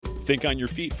Think on your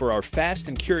feet for our Fast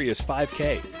and Curious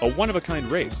 5K, a one-of-a-kind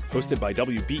race hosted by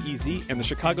WBEZ and the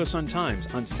Chicago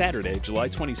Sun-Times on Saturday, July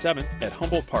 27th at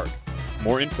Humboldt Park.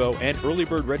 More info and early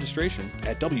bird registration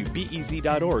at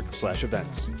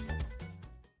wbez.org/events.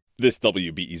 This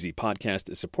WBEZ podcast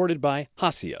is supported by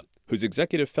Hacia, whose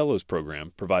Executive Fellows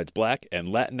Program provides Black and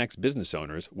Latinx business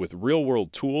owners with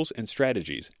real-world tools and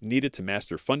strategies needed to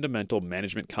master fundamental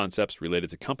management concepts related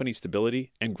to company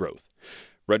stability and growth.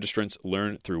 Registrants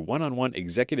learn through one-on-one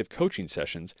executive coaching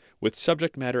sessions with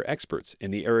subject matter experts in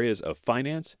the areas of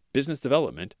finance, business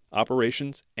development,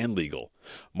 operations, and legal.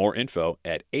 More info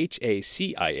at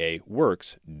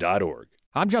haciaworks.org.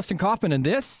 I'm Justin Kaufman, and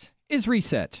this is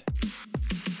Reset.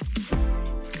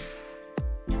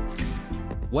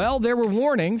 Well, there were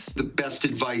warnings. The best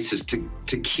advice is to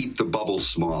keep the bubble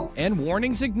small. And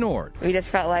warnings ignored. We just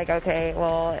felt like, okay,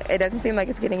 well, it doesn't seem like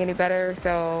it's getting any better,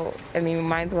 so, we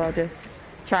might as well just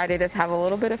try to just have a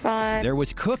little bit of fun. There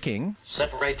was cooking.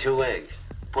 Separate 2 eggs.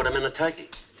 Put them in a turkey.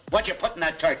 What you put in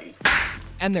that turkey?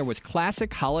 And there was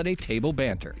classic holiday table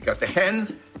banter. You got the hen,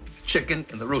 the chicken,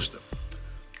 and the rooster.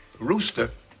 The rooster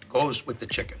goes with the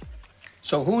chicken.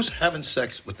 So who's having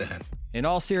sex with the hen? In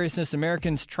all seriousness,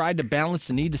 Americans tried to balance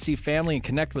the need to see family and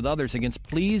connect with others against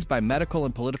pleas by medical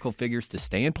and political figures to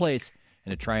stay in place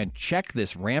and to try and check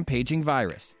this rampaging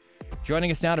virus.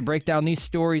 Joining us now to break down these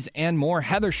stories and more,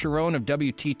 Heather Cherone of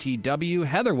WTTW.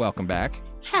 Heather, welcome back.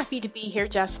 Happy to be here,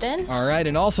 Justin. All right,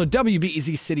 and also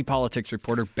WBEZ City Politics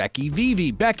reporter Becky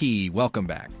Vivi. Becky, welcome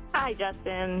back. Hi,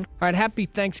 Justin. All right, happy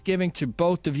Thanksgiving to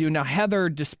both of you. Now, Heather,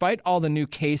 despite all the new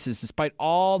cases, despite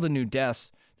all the new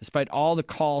deaths, despite all the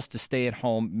calls to stay at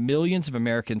home, millions of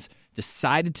Americans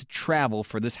decided to travel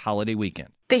for this holiday weekend.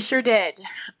 They sure did.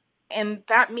 And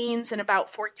that means in about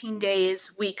 14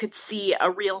 days, we could see a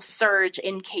real surge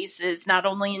in cases, not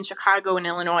only in Chicago and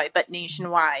Illinois, but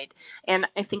nationwide. And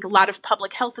I think a lot of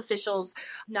public health officials,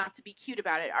 not to be cute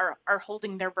about it, are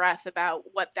holding their breath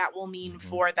about what that will mean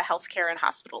for the healthcare and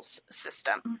hospitals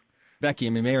system. Becky,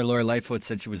 Mayor Lori Lightfoot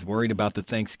said she was worried about the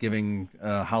Thanksgiving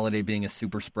holiday being a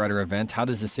super spreader event. How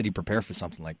does the city prepare for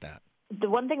something like that? The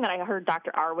one thing that I heard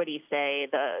Dr. Arwady say,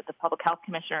 the public health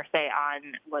commissioner say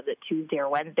on, was it Tuesday or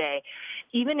Wednesday,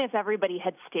 even if everybody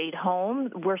had stayed home,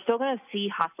 we're still going to see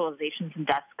hospitalizations and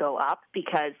deaths go up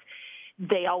because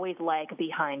they always lag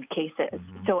behind cases.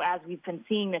 Mm-hmm. So as we've been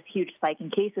seeing this huge spike in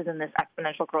cases and this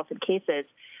exponential growth in cases,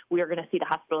 we are going to see the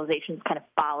hospitalizations kind of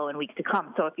follow in weeks to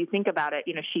come. So if you think about it,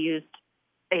 she used,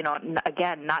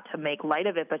 again, not to make light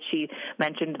of it, but she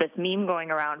mentioned this meme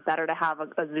going around, better to have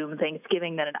a Zoom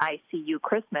Thanksgiving than an ICU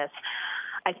Christmas.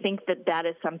 I think that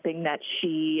is something that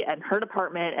she and her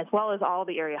department, as well as all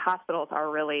the area hospitals,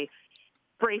 are really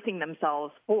bracing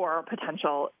themselves for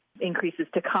potential increases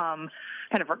to come,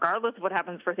 kind of regardless of what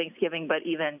happens for Thanksgiving, but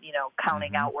even,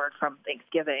 counting outward from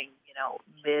Thanksgiving,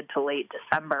 mid to late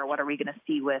December, what are we going to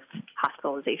see with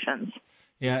hospitalizations?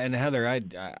 Yeah, and Heather,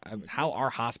 how are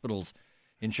hospitals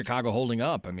in Chicago holding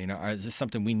up? Is this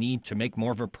something we need to make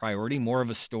more of a priority, more of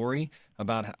a story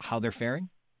about how they're faring?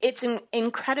 It's an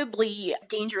incredibly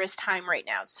dangerous time right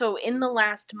now. So in the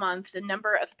last month, the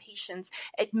number of patients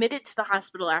admitted to the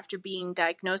hospital after being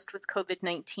diagnosed with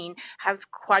COVID-19 have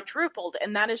quadrupled.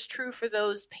 And that is true for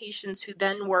those patients who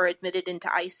then were admitted into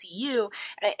ICU.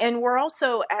 And we're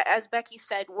also, as Becky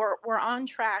said, we're on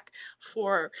track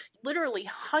for literally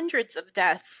hundreds of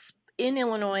deaths in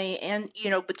Illinois and,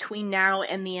 between now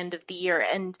and the end of the year.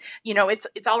 And,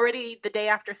 it's already the day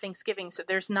after Thanksgiving, so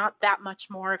there's not that much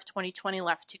more of 2020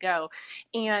 left to go.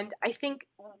 And I think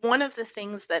one of the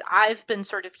things that I've been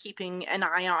sort of keeping an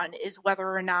eye on is whether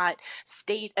or not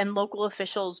state and local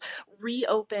officials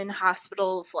reopen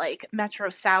hospitals like Metro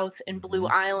South in Blue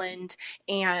Island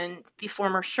and the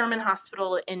former Sherman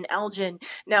Hospital in Elgin.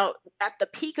 Now, at the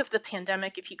peak of the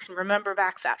pandemic, if you can remember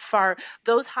back that far,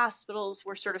 those hospitals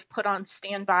were sort of put on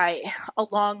standby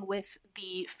along with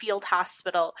the field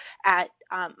hospital at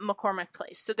McCormick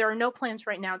Place. So there are no plans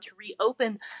right now to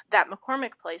reopen that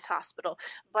McCormick Place hospital.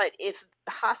 But if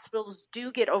hospitals do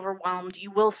get overwhelmed,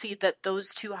 you will see that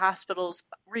those two hospitals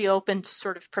reopen to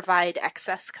sort of provide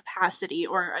excess capacity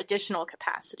or additional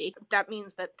capacity. That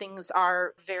means that things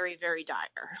are very, very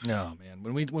dire. No, man.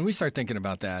 When we start thinking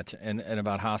about that and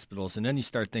about hospitals, and then you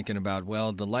start thinking about,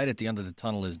 well, the light at the end of the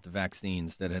tunnel is the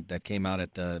vaccines that came out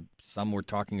at some were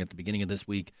talking at the beginning of this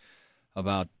week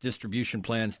about distribution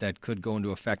plans that could go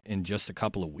into effect in just a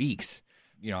couple of weeks.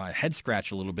 I head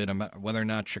scratch a little bit about whether or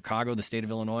not Chicago, the state of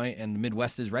Illinois, and the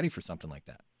Midwest is ready for something like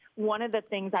that. one of the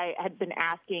things I had been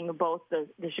asking both the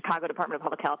Chicago Department of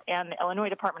Public Health and the Illinois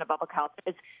Department of Public Health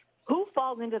is who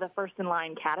falls into the first in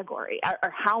line category,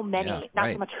 or how many,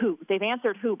 not so much who. They've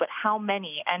answered who, but how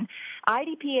many. And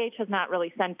IDPH has not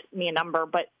really sent me a number,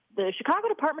 but the Chicago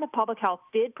Department of Public Health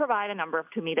did provide a number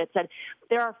to me that said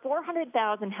there are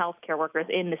 400,000 healthcare workers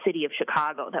in the city of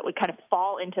Chicago that would kind of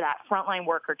fall into that frontline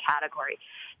worker category.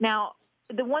 Now,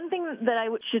 the one thing that I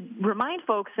should remind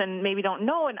folks, and maybe don't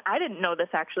know, and I didn't know this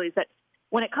actually, is that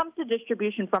when it comes to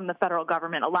distribution from the federal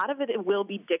government, a lot of it will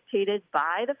be dictated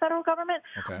by the federal government,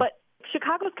 but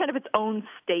Chicago is kind of its own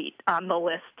state on the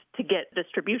list to get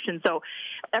distribution. So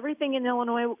everything in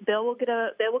Illinois, they will get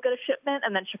a shipment,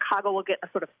 and then Chicago will get a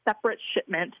sort of separate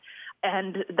shipment,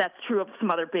 and that's true of some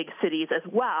other big cities as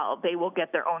well. They will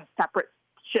get their own separate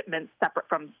shipments, separate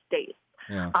from states.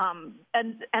 Yeah.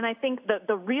 And I think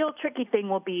the real tricky thing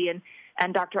will be,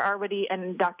 and Dr. Arwady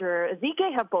and Dr.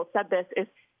 Ezike have both said this, is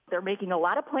they're making a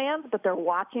lot of plans, but they're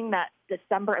watching that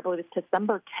December, I believe it's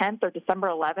December 10th or December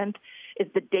 11th is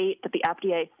the date that the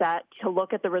FDA set to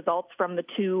look at the results from the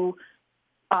two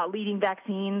leading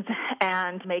vaccines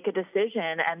and make a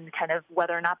decision and kind of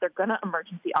whether or not they're going to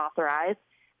emergency authorize.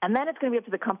 And then it's going to be up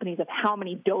to the companies of how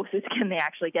many doses can they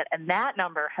actually get. And that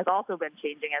number has also been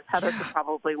changing, as Heather could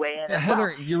probably weigh in.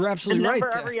 Heather, you're absolutely right.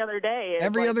 Every other day is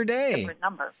every other day. A different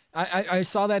number. I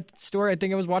saw that story. I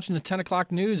think I was watching the 10 o'clock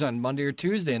news on Monday or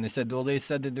Tuesday, and they said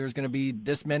that there's going to be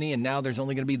this many, and now there's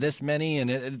only going to be this many,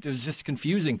 and it was just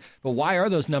confusing. But why are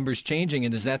those numbers changing,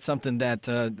 and is that something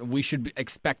that we should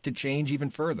expect to change even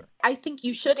further? I think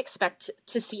you should expect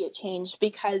to see it change,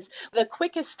 because the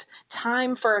quickest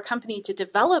time for a company to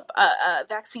develop a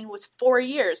vaccine was 4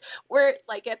 years. We're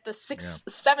like at the 6,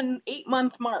 7, 8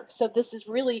 month mark. So this is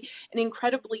really an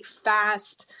incredibly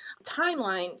fast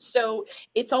timeline. So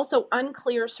it's also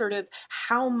unclear sort of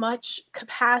how much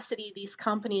capacity these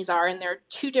companies are. And there are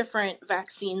two different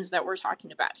vaccines that we're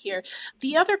talking about here.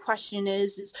 The other question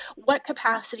is what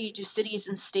capacity do cities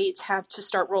and states have to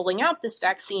start rolling out this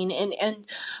vaccine? And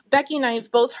Becky and I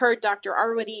have both heard Dr.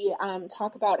 Arwady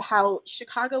talk about how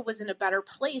Chicago was in a better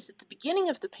place at the beginning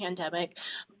of the pandemic,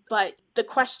 but the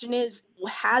question is,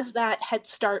 has that head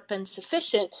start been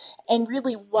sufficient? And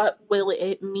really, what will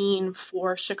it mean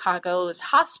for Chicago's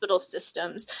hospital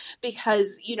systems?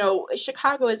 Because,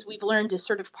 Chicago, as we've learned, is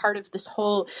sort of part of this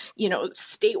whole,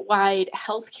 statewide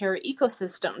healthcare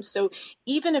ecosystem. So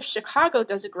even if Chicago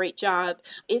does a great job,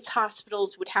 its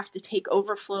hospitals would have to take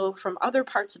overflow from other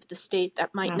parts of the state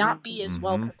that might not be as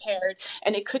well prepared.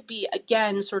 And it could be,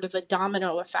 again, sort of a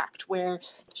domino effect where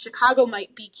Chicago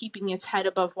might be keeping its head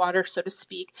above water, so to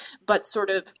speak, but sort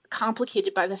of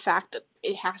complicated by the fact that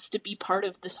it has to be part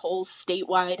of this whole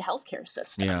statewide healthcare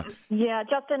system. Yeah,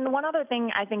 Justin, one other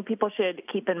thing I think people should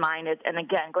keep in mind is, and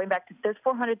again, going back to there's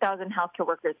 400,000 healthcare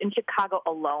workers in Chicago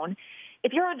alone.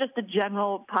 If you're just a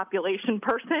general population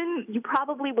person, you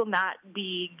probably will not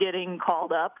be getting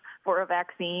called up for a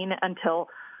vaccine until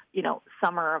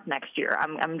summer of next year.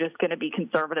 I'm just going to be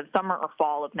conservative, summer or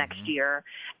fall of next year.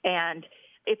 And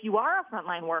if you are a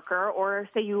frontline worker, or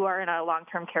say you are in a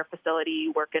long-term care facility,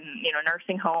 you work in a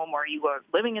nursing home, or you are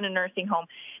living in a nursing home,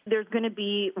 there's going to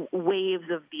be waves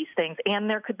of these things, and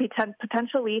there could be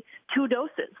potentially 2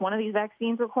 doses. One of these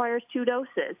vaccines requires 2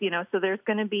 doses, so there's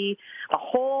going to be a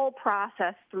whole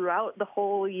process throughout the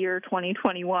whole year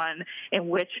 2021 in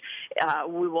which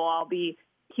we will all be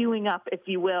queuing up, if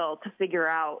you will, to figure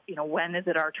out, when is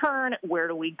it our turn? Where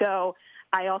do we go?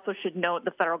 I also should note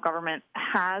the federal government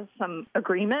has some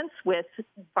agreements with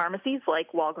pharmacies like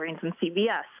Walgreens and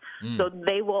CVS. So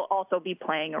they will also be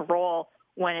playing a role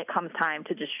when it comes time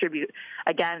to distribute.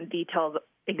 Again,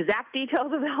 exact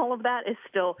details of all of that is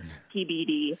still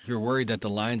TBD. If you're worried that the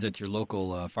lines at your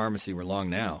local pharmacy were long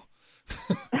now,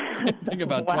 think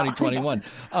about 2021.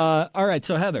 All right,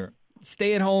 so Heather,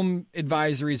 stay-at-home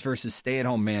advisories versus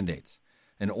stay-at-home mandates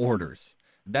and orders.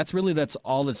 That's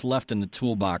all that's left in the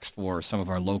toolbox for some of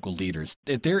our local leaders.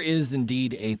 If there is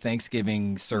indeed a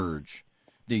Thanksgiving surge,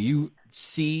 do you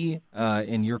see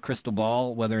in your crystal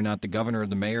ball whether or not the governor or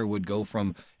the mayor would go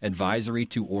from advisory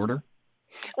to order?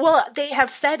 Well, they have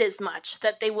said as much,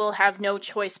 that they will have no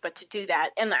choice but to do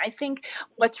that. And I think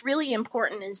what's really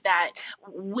important is that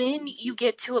when you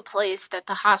get to a place that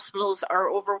the hospitals are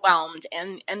overwhelmed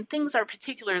and things are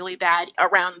particularly bad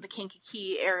around the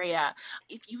Kankakee area,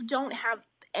 if you don't have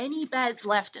any beds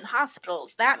left in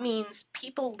hospitals, that means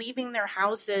people leaving their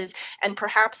houses and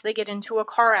perhaps they get into a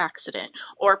car accident,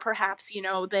 or perhaps,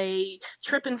 they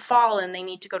trip and fall and they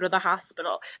need to go to the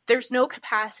hospital. There's no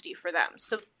capacity for them.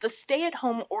 So the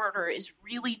stay-at-home order is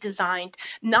really designed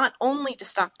not only to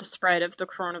stop the spread of the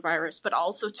coronavirus, but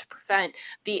also to prevent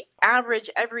the average,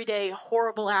 everyday,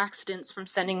 horrible accidents from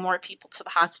sending more people to the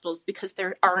hospitals, because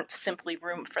there aren't simply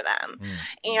room for them.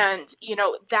 And,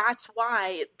 that's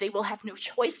why they will have no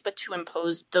choice but to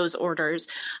impose those orders,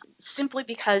 simply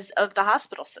because of the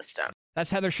hospital system.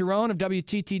 That's Heather Cherone of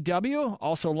WTTW.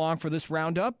 Also along for this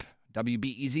roundup,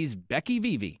 WBEZ's Becky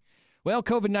Vivi. Well,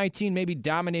 COVID-19 may be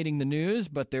dominating the news,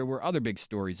 but there were other big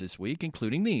stories this week,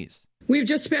 including these. We've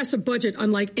just passed a budget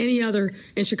unlike any other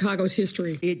in Chicago's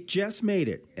history. It just made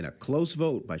it. In a close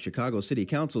vote by Chicago City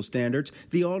Council standards,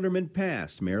 the aldermen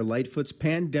passed Mayor Lightfoot's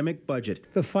pandemic budget.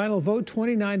 The final vote,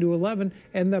 29-11,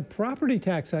 and the property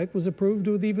tax hike was approved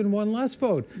with even one less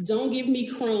vote. Don't give me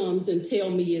crumbs and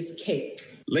tell me it's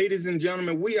cake. Ladies and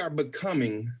gentlemen, we are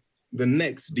becoming the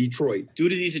next Detroit. Due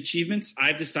to these achievements,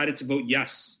 I've decided to vote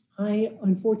yes. I,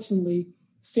 unfortunately,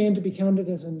 stand to be counted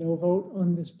as a no vote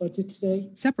on this budget today.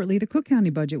 Separately, the Cook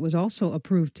County budget was also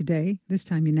approved today, this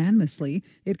time unanimously.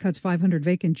 It cuts 500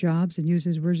 vacant jobs and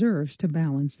uses reserves to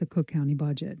balance the Cook County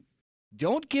budget.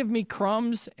 Don't give me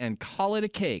crumbs and call it a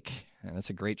cake. And that's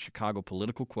a great Chicago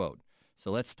political quote. So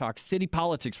let's talk city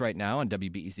politics right now on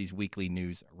WBEZ's Weekly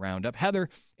News Roundup. Heather,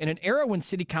 in an era when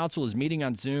city council is meeting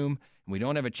on Zoom and we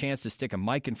don't have a chance to stick a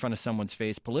mic in front of someone's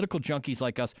face, political junkies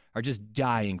like us are just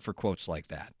dying for quotes like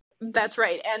that. That's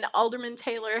right. And Alderman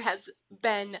Taylor has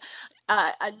been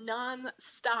a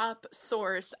non-stop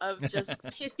source of just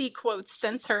pithy quotes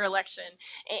since her election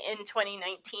in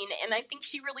 2019. And I think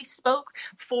she really spoke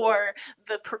for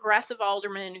the progressive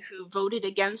aldermen who voted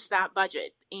against that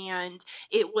budget. And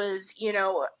it was,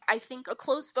 I think a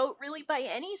close vote really by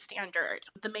any standard.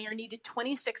 The mayor needed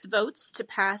 26 votes to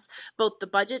pass both the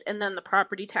budget and then the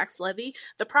property tax levy.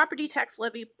 The property tax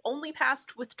levy only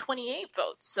passed with 28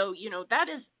 votes. So, that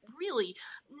is really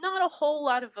not a whole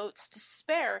lot of votes to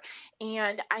spare.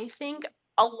 And I think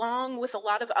along with a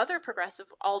lot of other progressive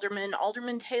aldermen,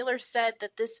 Alderman Taylor said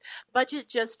that this budget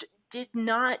just did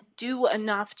not do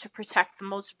enough to protect the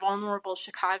most vulnerable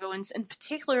Chicagoans, and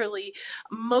particularly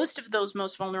most of those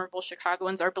most vulnerable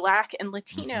Chicagoans are Black and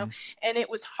Latino, and it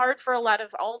was hard for a lot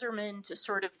of aldermen to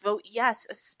sort of vote yes,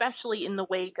 especially in the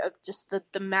wake of just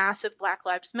the massive Black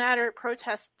Lives Matter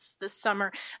protests this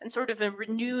summer, and sort of a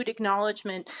renewed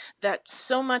acknowledgement that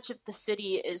so much of the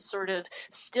city is sort of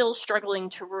still struggling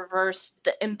to reverse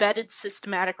the embedded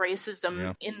systematic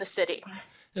racism in the city.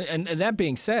 And that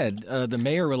being said, the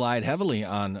mayor relied heavily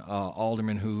on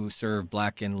aldermen who serve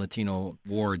Black and Latino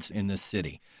wards in this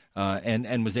city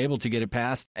and was able to get it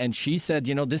passed. And she said,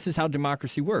 this is how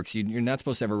democracy works. You're not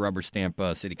supposed to have a rubber stamp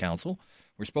city council.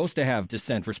 We're supposed to have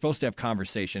dissent. We're supposed to have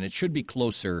conversation. It should be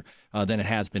closer than it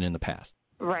has been in the past.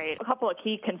 Right. A couple of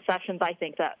key concessions, I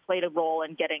think, that played a role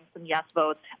in getting some yes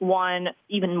votes. One,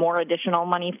 even more additional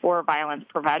money for violence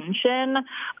prevention.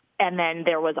 And then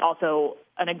there was also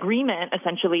an agreement,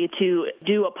 essentially, to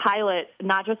do a pilot,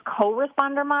 not just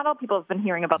co-responder model. People have been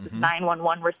hearing about this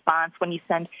 911 response when you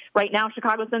send, right now,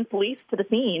 Chicago sends police to the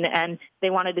scene, and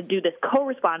they wanted to do this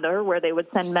co-responder where they would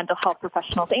send mental health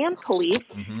professionals and police.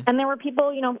 And there were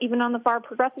people, even on the far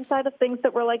progressive side of things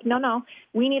that were like, no,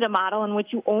 we need a model in which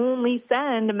you only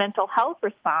send a mental health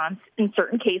response in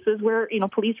certain cases where,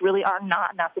 police really are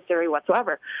not necessary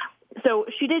whatsoever. So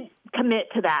she did commit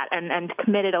to that and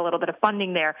committed a little bit of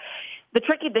funding there. The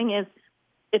tricky thing is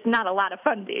it's not a lot of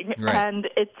funding, right. And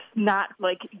it's not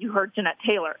like you heard Jeanette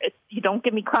Taylor. It's you don't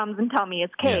give me crumbs and tell me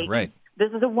it's cake. Yeah, right.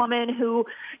 This is a woman who,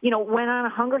 went on a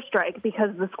hunger strike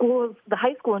because the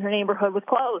high school in her neighborhood was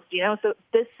closed, So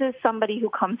this is somebody who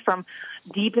comes from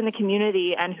deep in the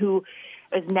community and who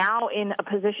is now in a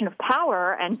position of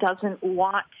power and doesn't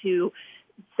want to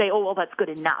say, oh, well, that's good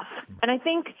enough. And I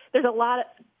think there's a lot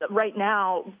right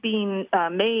now being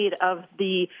made of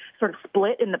the sort of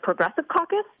split in the progressive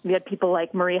caucus. We had people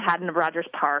like Maria Haddon of Rogers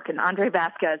Park and Andre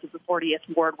Vasquez of the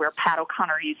 40th Ward where Pat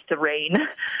O'Connor used to reign.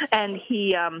 And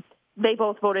they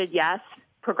both voted yes,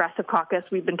 progressive caucus.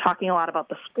 We've been talking a lot about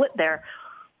the split there.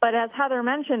 But as Heather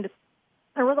mentioned,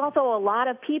 there was also a lot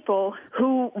of people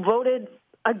who voted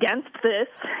against this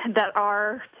that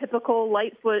are typical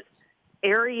Lightfoot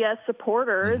area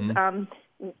supporters,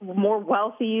 more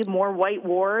wealthy, more white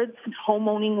wards,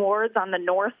 home-owning wards on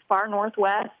the far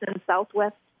northwest and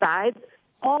southwest sides.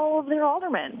 All of their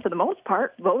aldermen, for the most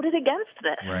part, voted against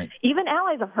this. Right. Even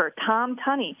allies of her, Tom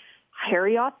Tunney,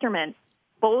 Harry Osterman,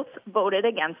 both voted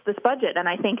against this budget. And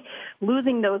I think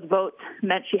losing those votes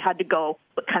meant she had to go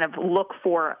kind of look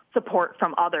for support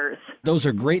from others. Those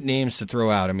are great names to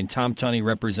throw out. I mean, Tom Tunney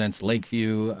represents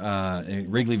Lakeview,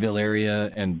 Wrigleyville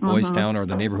area, and Boys Town, or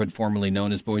the neighborhood formerly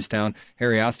known as Boys Town.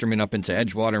 Harry Osterman up into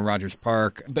Edgewater and Rogers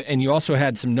Park. And you also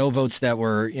had some no votes that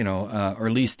were, or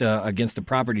at least against the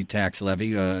property tax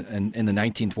levy in the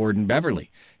 19th Ward in Beverly.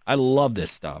 I love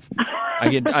this stuff. I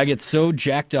get so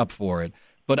jacked up for it.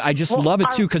 But I just love it,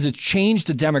 too, because it's changed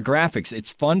the demographics.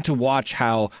 It's fun to watch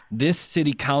how this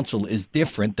city council is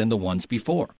different than the ones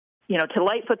before. To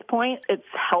Lightfoot's point, it's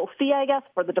healthy, I guess,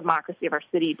 for the democracy of our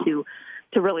city to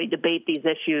really debate these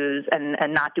issues and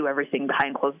not do everything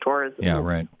behind closed doors. Yeah,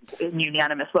 right. In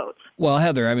unanimous votes. Well,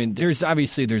 Heather, I mean, there's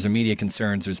immediate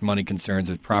concerns, there's money concerns,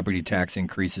 there's property tax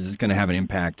increases. It's going to have an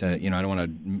impact. I don't want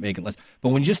to make it less. But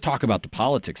when you just talk about the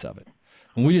politics of it,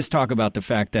 when we just talk about the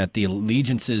fact that the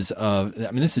allegiances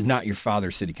this is not your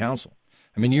father's city council.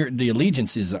 I mean, the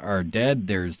allegiances are dead.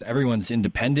 Everyone's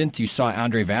independent. You saw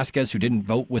Andre Vasquez, who didn't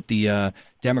vote with the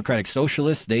Democratic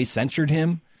Socialists. They censured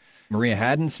him. Maria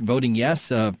Haddon's voting yes,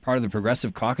 part of the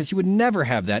Progressive Caucus. You would never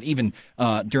have that even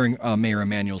during Mayor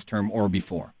Emanuel's term or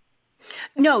before.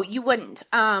 No, you wouldn't,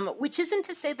 which isn't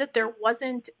to say that there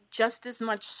wasn't just as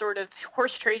much sort of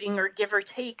horse trading or give or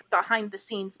take behind the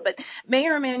scenes. But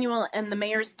Mayor Emanuel and the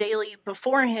mayor's daily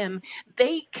before him,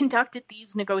 they conducted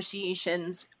these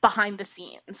negotiations behind the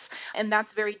scenes. And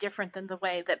that's very different than the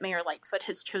way that Mayor Lightfoot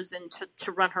has chosen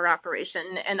to run her operation.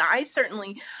 And I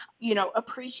certainly,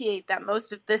 appreciate that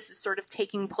most of this is sort of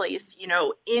taking place,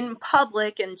 in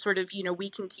public and sort of, we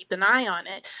can keep an eye on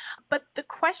it. But the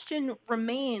question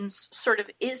remains sort of,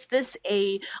 is this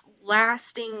a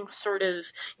lasting sort of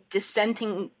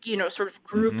dissenting, sort of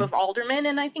group of aldermen?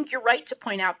 And I think you're right to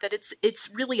point out that it's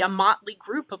really a motley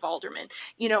group of aldermen.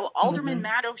 Alderman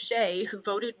Matt O'Shea, who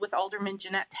voted with Alderman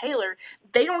Jeanette Taylor,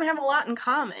 they don't have a lot in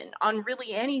common on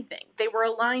really anything. They were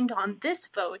aligned on this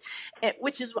vote,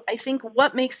 which is, I think,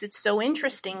 what makes it so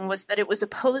interesting was that it was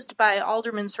opposed by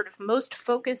aldermen sort of most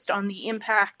focused on the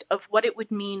impact of what it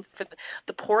would mean for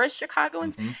the poorest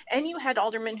Chicagoans. And you had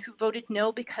aldermen who voted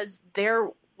no because their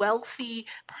wealthy,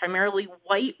 primarily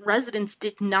white residents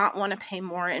did not want to pay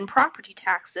more in property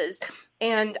taxes.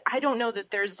 And I don't know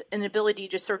that there's an ability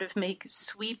to sort of make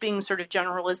sweeping sort of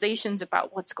generalizations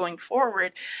about what's going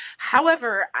forward.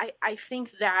 However, I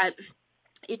think that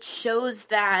it shows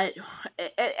that,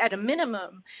 at a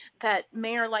minimum, that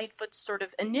Mayor Lightfoot's sort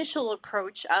of initial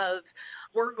approach of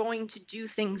we're going to do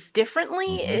things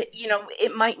differently,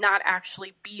 it might not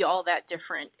actually be all that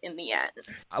different in the end.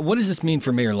 What does this mean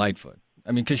for Mayor Lightfoot?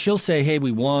 I mean, because she'll say, hey,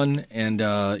 we won, and,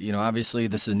 obviously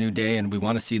this is a new day, and we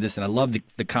want to see this. And I love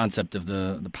the concept of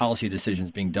the policy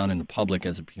decisions being done in the public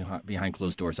as behind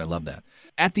closed doors. I love that.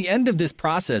 At the end of this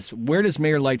process, where does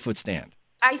Mayor Lightfoot stand?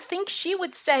 I think she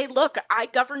would say, look, I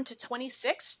governed to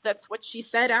 26. That's what she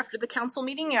said after the council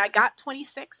meeting. I got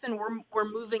 26 and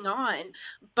we're moving on.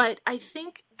 But I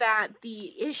think that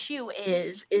the issue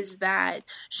is that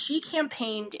she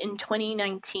campaigned in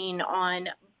 2019 on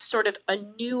sort of a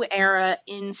new era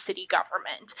in city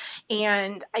government.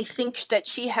 And I think that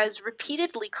she has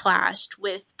repeatedly clashed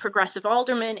with progressive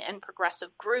aldermen and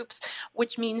progressive groups,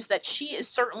 which means that she is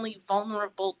certainly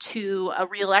vulnerable to a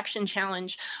re-election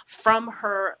challenge from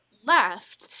her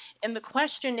left. And the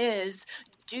question is,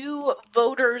 do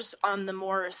voters on the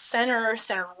more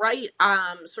center-right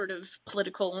sort of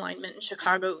political alignment in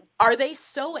Chicago, are they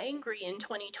so angry in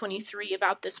 2023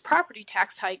 about this property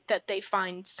tax hike that they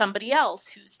find somebody else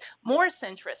who's more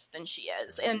centrist than she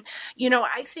is? And,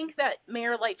 I think that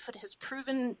Mayor Lightfoot has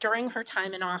proven during her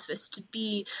time in office to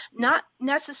be not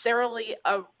necessarily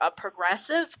a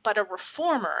progressive, but a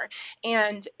reformer.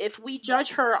 And if we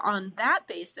judge her on that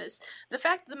basis, the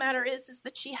fact of the matter is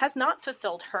that she has not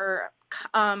fulfilled her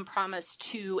promise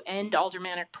to end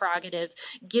aldermanic prerogative,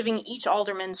 giving each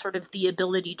alderman sort of the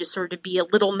ability to sort of be a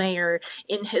little mayor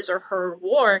in his or her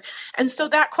ward. And so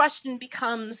that question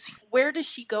becomes, where does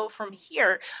she go from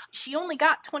here? She only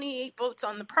got 28 votes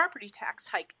on the property tax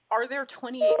hike. Are there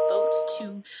 28 votes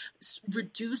to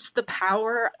reduce the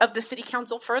power of the city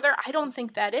council further? I don't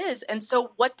think that is. And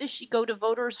so what does she go to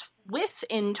voters with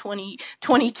in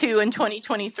 2022 and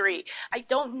 2023? I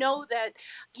don't know that,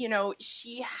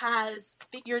 she has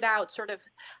figured out sort of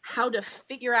how to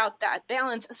figure out that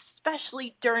balance,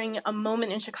 especially during a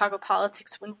moment in Chicago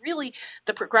politics when really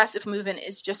the progressive movement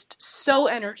is just so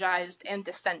energized and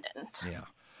descendant. Yeah.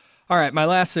 All right. My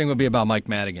last thing would be about Mike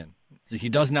Madigan. He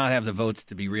does not have the votes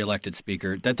to be reelected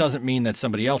speaker. That doesn't mean that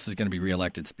somebody else is going to be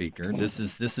reelected speaker. This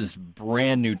is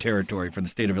brand new territory for the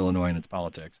state of Illinois and its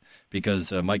politics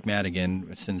because Mike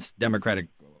Madigan, since Democratic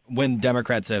when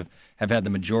Democrats have had the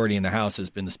majority in the House has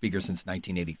been the Speaker since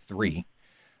 1983.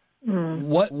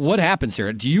 What happens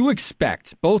here? Do you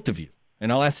expect, both of you,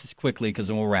 and I'll ask this quickly because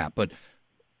then we'll wrap, but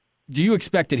do you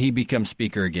expect that he becomes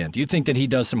Speaker again? Do you think that he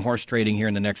does some horse trading here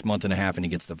in the next month and a half and he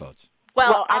gets the votes?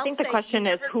 Well, I think the question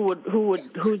is who's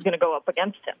going to go up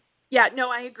against him. Yeah,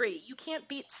 no, I agree. You can't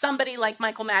beat somebody like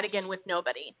Michael Madigan with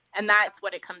nobody, and that's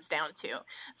what it comes down to.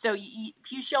 So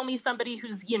if you show me somebody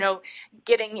who's,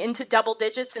 getting into double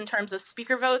digits in terms of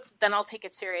Speaker votes, then I'll take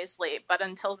it seriously. But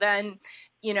until then,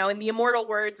 in the immortal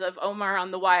words of Omar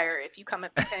on The Wire, if you come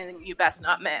at the 10, you best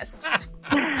not miss.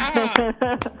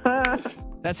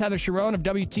 That's Heather Cherone of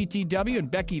WTTW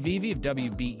and Becky Vivi of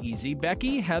WBEZ.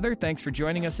 Becky, Heather, thanks for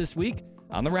joining us this week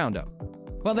on The Roundup.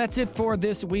 Well, that's it for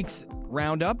this week's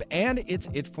Roundup, and it's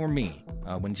it for me.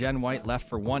 When Jen White left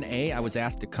for 1A, I was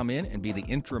asked to come in and be the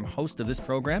interim host of this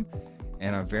program,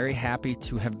 and I'm very happy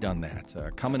to have done that.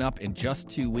 Coming up in just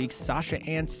 2 weeks, Sasha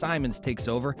Ann Simons takes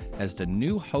over as the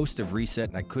new host of Reset,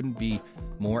 and I couldn't be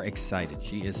more excited.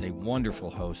 She is a wonderful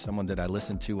host, someone that I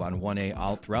listened to on 1A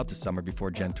all throughout the summer before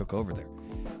Jen took over there.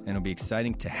 And it'll be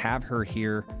exciting to have her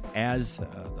here as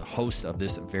the host of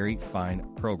this very fine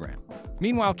program.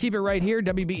 Meanwhile, keep it right here.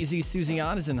 WBEZ's Susie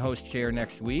An is in the host chair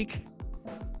next week.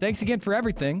 Thanks again for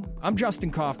everything. I'm Justin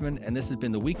Kaufman, and this has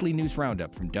been the Weekly News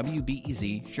Roundup from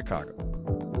WBEZ Chicago.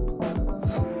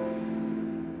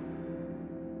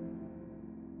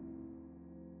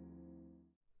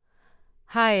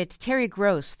 Hi, it's Terry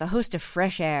Gross, the host of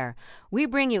Fresh Air. We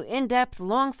bring you in-depth,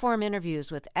 long-form interviews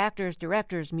with actors,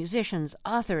 directors, musicians,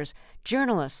 authors,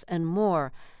 journalists, and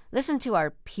more. Listen to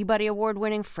our Peabody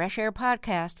Award-winning Fresh Air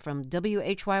podcast from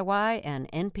WHYY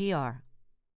and NPR.